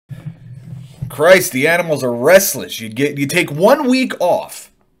Christ, the animals are restless. You take 1 week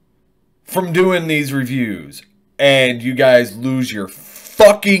off from doing these reviews, and you guys lose your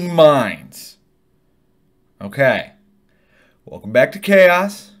fucking minds. Okay. Welcome back to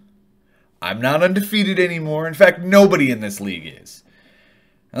Chaos. I'm not undefeated anymore. In fact, nobody in this league is.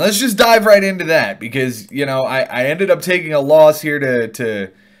 Now let's just dive right into that because, you know, I ended up taking a loss here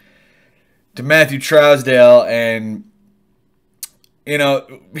to Matthew Trousdale, and, you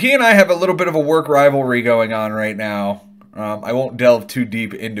know, he and I have a little bit of a work rivalry going on right now. I won't delve too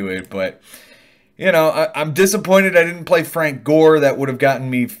deep into it, but, you know, I'm disappointed I didn't play Frank Gore. That would have gotten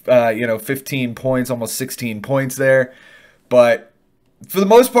me, 15 points, almost 16 points there. But for the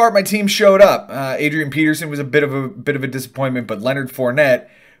most part, my team showed up. Adrian Peterson was a bit of a disappointment, but Leonard Fournette,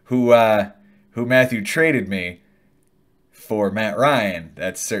 who Matthew traded me for Matt Ryan,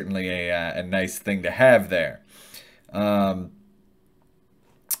 that's certainly a nice thing to have there.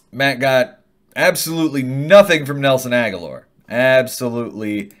 Matt got absolutely nothing from Nelson Aguilar.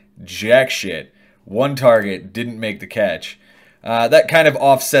 Absolutely jack shit. 1 target, didn't make the catch. That kind of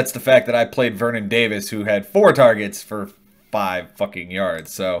offsets the fact that I played Vernon Davis, who had 4 targets for 5 fucking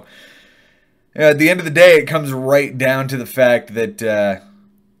yards. So, at the end of the day, it comes right down to the fact that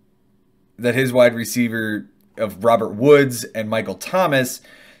that his wide receiver of Robert Woods and Michael Thomas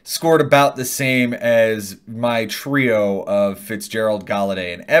scored about the same as my trio of Fitzgerald,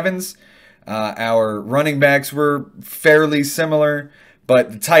 Golladay, and Evans. Our running backs were fairly similar,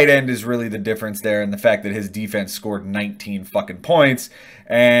 but the tight end is really the difference there, and the fact that his defense scored 19 fucking points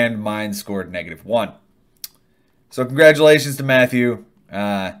and mine scored -1. So congratulations to Matthew.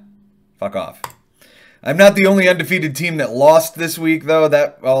 Fuck off. I'm not the only undefeated team that lost this week, though.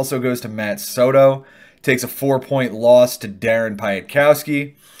 That also goes to Matt Soto. Takes a 4-point loss to Darren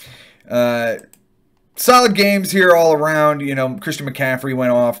Piatkowski. Solid games here all around. You know, Christian McCaffrey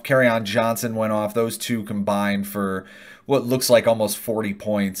went off. Kerryon Johnson went off. Those two combined for what looks like almost 40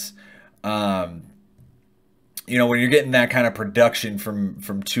 points. You know, when you're getting that kind of production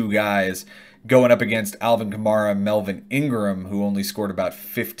from 2 guys going up against Alvin Kamara and Melvin Ingram, who only scored about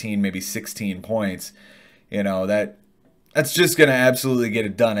 15, maybe 16 points, you know, that's just going to absolutely get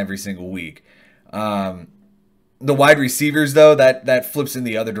it done every single week. The wide receivers, though, that flips in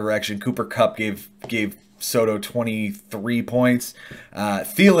the other direction. Cooper Kupp gave Soto 23 points.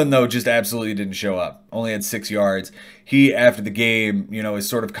 Thielen, though, just absolutely didn't show up. Only had 6 yards. He, after the game, you know, has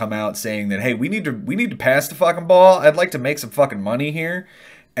sort of come out saying that, hey, we need to pass the fucking ball. I'd like to make some fucking money here.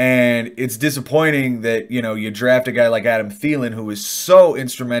 And it's disappointing that, you know, you draft a guy like Adam Thielen, who was so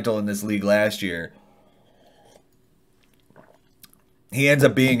instrumental in this league last year. He ends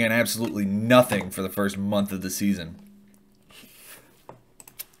up being an absolutely nothing for the first month of the season.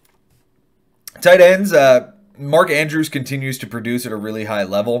 Tight ends, Mark Andrews continues to produce at a really high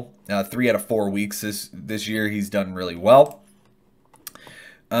level. 3 out of 4 weeks this year, he's done really well.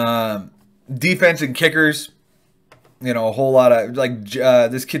 Defense and kickers, you know, a whole lot of, like,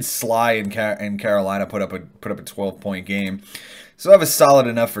 this kid Sly in Carolina put up a 12-point game. So that was solid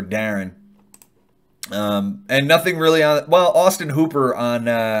enough for Darren. And nothing really on, well, Austin Hooper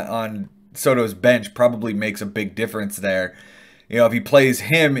on Soto's bench probably makes a big difference there. You know, if he plays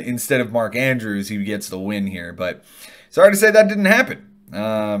him instead of Mark Andrews, he gets the win here. But sorry to say that didn't happen.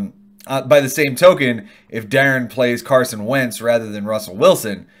 By the same token, if Darren plays Carson Wentz rather than Russell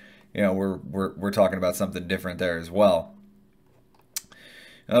Wilson, you know, we're talking about something different there as well.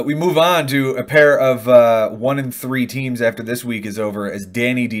 We move on to a pair of 1-3 teams after this week is over, as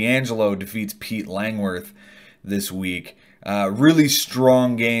Danny D'Angelo defeats Pete Langworth this week. Really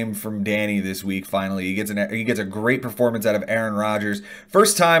strong game from Danny this week. Finally, he gets a great performance out of Aaron Rodgers.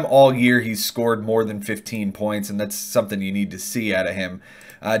 First time all year he's scored more than 15 points, and that's something you need to see out of him.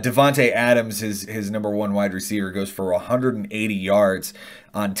 Devontae Adams, his #1 wide receiver, goes for 180 yards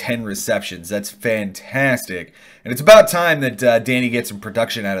on 10 receptions. That's fantastic. And it's about time that Danny gets some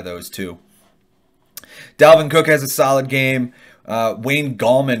production out of those two. Dalvin Cook has a solid game. Wayne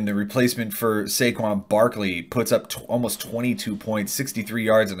Gallman, the replacement for Saquon Barkley, puts up almost 22 points, 63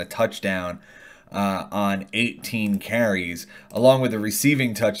 yards and a touchdown on 18 carries, along with a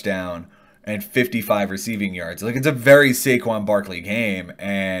receiving touchdown and 55 receiving yards. Like, it's a very Saquon Barkley game,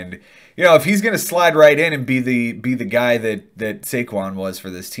 and you know, if he's going to slide right in and be the guy that Saquon was for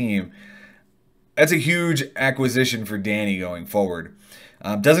this team, that's a huge acquisition for Danny going forward.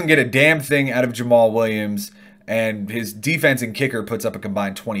 Doesn't get a damn thing out of Jamal Williams, and his defense and kicker puts up a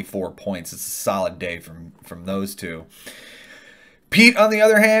combined 24 points. It's a solid day from those two. Pete, on the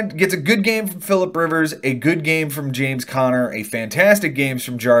other hand, gets a good game from Phillip Rivers, a good game from James Conner, a fantastic game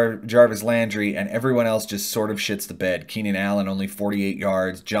from Jarvis Landry, and everyone else just sort of shits the bed. Keenan Allen, only 48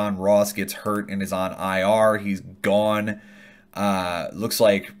 yards. John Ross gets hurt and is on IR. He's gone. Looks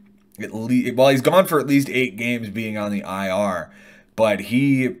like, he's gone for at least 8 games being on the IR, but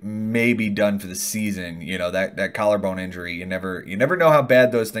he may be done for the season. You know, that collarbone injury, you never know how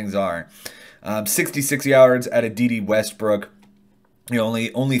bad those things are. 66 yards out of D.D. Westbrook. You know,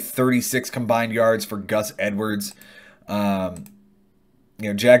 only 36 combined yards for Gus Edwards. You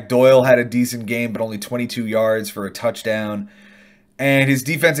know, Jack Doyle had a decent game, but only 22 yards for a touchdown. And his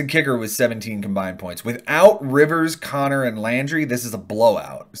defense and kicker was 17 combined points. Without Rivers, Conner, and Landry, this is a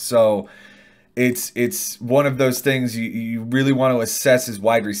blowout. So it's one of those things you really want to assess his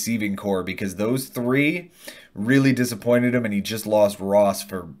wide receiving core, because those 3 really disappointed him, and he just lost Ross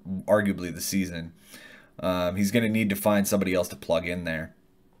for arguably the season. He's going to need to find somebody else to plug in there.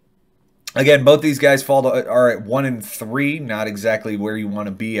 Again, both these guys are at 1-3, not exactly where you want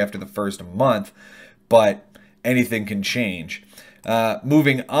to be after the first month, but anything can change.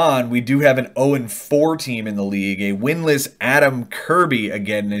 Moving on, we do have an 0-4 team in the league. A winless Adam Kirby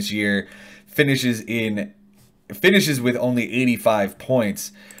again this year finishes with only 85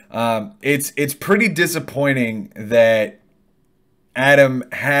 points. It's pretty disappointing that Adam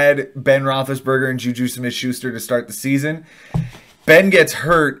had Ben Roethlisberger and Juju Smith-Schuster to start the season. Ben gets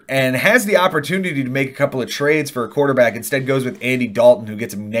hurt and has the opportunity to make a couple of trades for a quarterback. Instead goes with Andy Dalton, who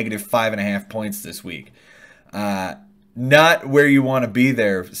gets him negative 5.5 points this week. Not where you want to be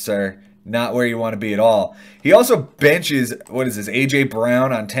there, sir. Not where you want to be at all. He also benches, A.J.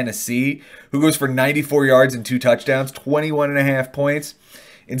 Brown on Tennessee, who goes for 94 yards and 2 touchdowns, 21.5 points.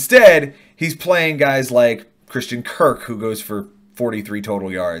 Instead, he's playing guys like Christian Kirk, who goes for 43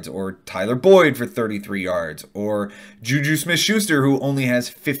 total yards, or Tyler Boyd for 33 yards, or Juju Smith-Schuster, who only has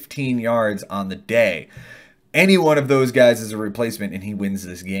 15 yards on the day. Any one of those guys is a replacement, and he wins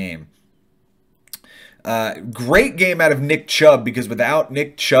this game. Great game out of Nick Chubb, because without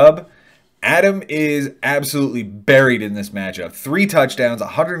Nick Chubb, Adam is absolutely buried in this matchup. 3 touchdowns,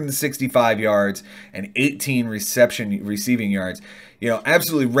 165 yards, and 18 receiving yards. You know,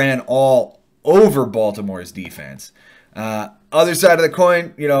 absolutely ran all over Baltimore's defense. Other side of the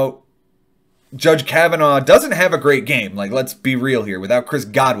coin, you know, Judge Kavanaugh doesn't have a great game. Like, let's be real here. Without Chris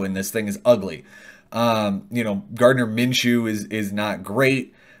Godwin, this thing is ugly. You know, Gardner Minshew is not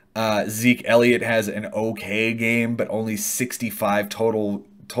great. Zeke Elliott has an okay game, but only 65 total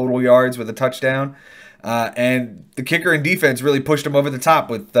yards with a touchdown. And the kicker and defense really pushed him over the top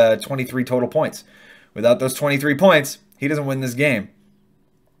with 23 total points. Without those 23 points, he doesn't win this game.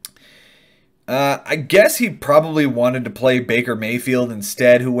 I guess he probably wanted to play Baker Mayfield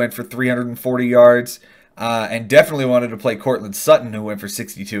instead, who went for 340 yards. And definitely wanted to play Cortland Sutton, who went for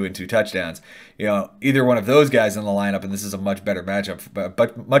 62 and 2 touchdowns. You know, either one of those guys in the lineup, and this is a much better matchup,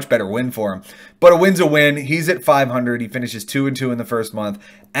 but much better win for him. But a win's a win. He's at 500. He finishes 2-2 in the first month.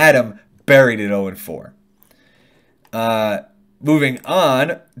 Adam buried at 0-4. Moving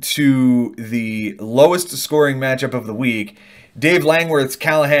on to the lowest scoring matchup of the week. Dave Langworth's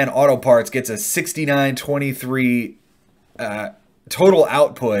Callahan Auto Parts gets a 69-23 total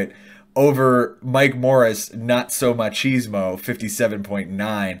output over Mike Morris, not so machismo,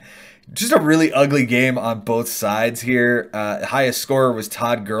 57.9. Just a really ugly game on both sides here. The highest scorer was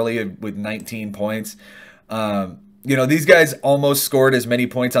Todd Gurley with 19 points. You know, these guys almost scored as many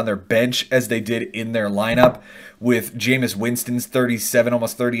points on their bench as they did in their lineup, with Jameis Winston's 37,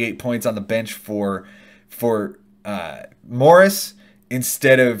 almost 38 points on the bench for Morris,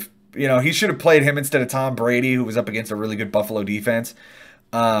 instead of, you know, he should have played him instead of Tom Brady, who was up against a really good Buffalo defense.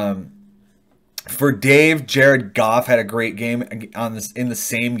 For Dave, Jared Goff had a great game in the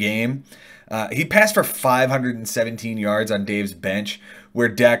same game. He passed for 517 yards on Dave's bench, where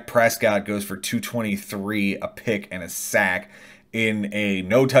Dak Prescott goes for 223, a pick, and a sack in a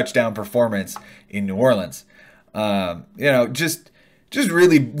no touchdown performance in New Orleans. You know, just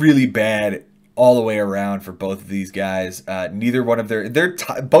really, really bad all the way around for both of these guys. Neither one of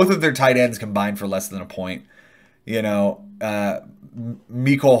both of their tight ends combined for less than a point. You know,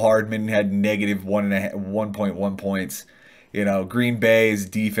 Mecole Hardman had negative 1.1 points. You know, Green Bay's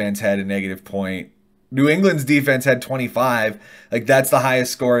defense had a negative point. New England's defense had 25. Like, that's the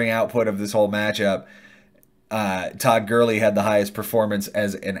highest scoring output of this whole matchup. Todd Gurley had the highest performance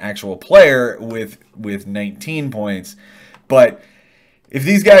as an actual player with 19 points. But if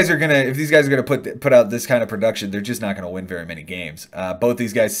these guys are gonna put out this kind of production, they're just not gonna win very many games. Both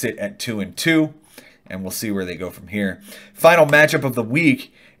these guys sit at 2-2. and we'll see where they go from here. Final matchup of the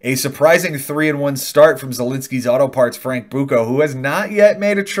week, a surprising 3-1 start from Zielinski's Auto Parts Frank Bucco, who has not yet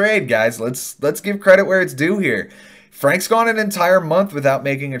made a trade, guys. Let's give credit where it's due here. Frank's gone an entire month without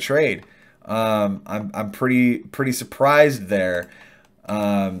making a trade. I'm pretty surprised there.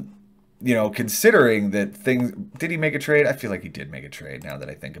 You know, considering that things, did he make a trade? I feel like he did make a trade now that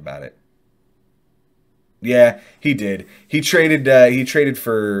I think about it. Yeah, he did. He traded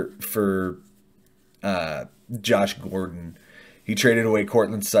for Josh Gordon. He traded away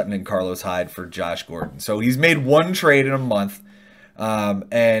Cortland Sutton and Carlos Hyde for Josh Gordon. So he's made one trade in a month.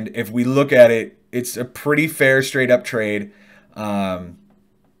 And if we look at it, it's a pretty fair straight up trade. You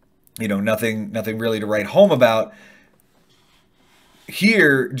know, nothing really to write home about.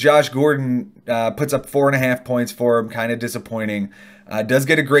 Here, Josh Gordon puts up 4.5 points for him. Kind of disappointing. Does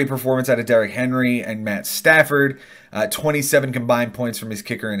get a great performance out of Derrick Henry and Matt Stafford. 27 combined points from his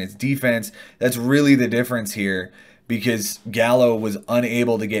kicker and his defense. That's really the difference here, because Gallo was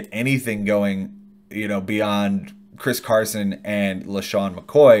unable to get anything going, you know, beyond Chris Carson and LaShawn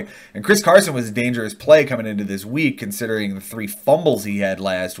McCoy. And Chris Carson was a dangerous play coming into this week, considering the 3 fumbles he had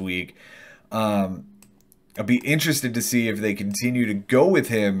last week. I'd be interested to see if they continue to go with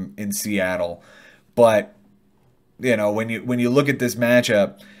him in Seattle. But, you know, when you look at this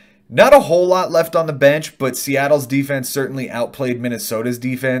matchup, not a whole lot left on the bench, but Seattle's defense certainly outplayed Minnesota's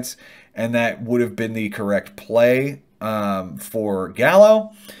defense, and that would have been the correct play for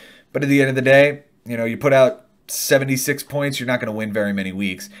Gallo. But at the end of the day, you know, you put out 76 points, you're not going to win very many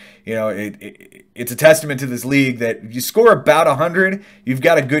weeks. You know, it's a testament to this league that if you score about 100, you've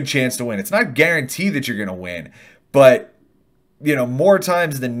got a good chance to win. It's not guaranteed that you're going to win, but, you know, more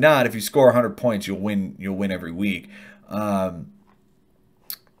times than not, if you score 100 points, you'll win every week.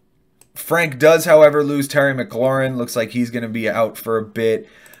 Frank does, however, lose Terry McLaurin. Looks like he's going to be out for a bit.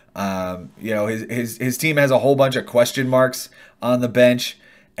 You know, his team has a whole bunch of question marks on the bench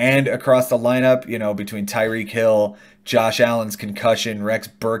and across the lineup, you know, between Tyreek Hill, Josh Allen's concussion, Rex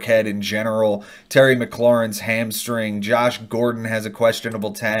Burkhead in general, Terry McLaurin's hamstring, Josh Gordon has a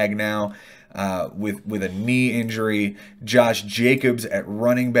questionable tag now with a knee injury, Josh Jacobs at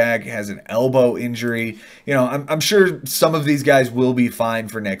running back has an elbow injury. You know, I'm sure some of these guys will be fine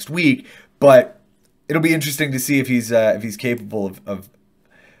for next week, but it'll be interesting to see if he's capable of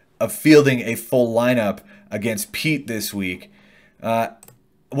fielding a full lineup against Pete this week.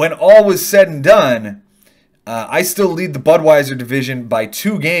 When all was said and done, I still lead the Budweiser division by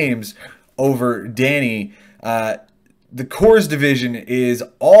 2 games over Danny. The Coors division is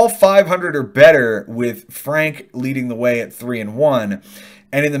all 500 or better, with Frank leading the way at 3-1.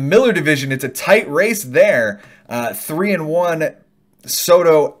 And in the Miller division, it's a tight race there. 3-1,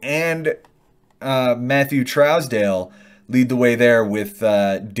 Soto and Matthew Trousdale lead the way there, with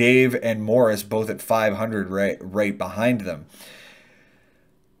Dave and Morris both at 500 right behind them.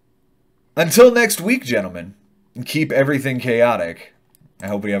 Until next week, gentlemen, keep everything chaotic. I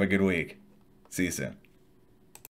hope we have a good week. See you soon.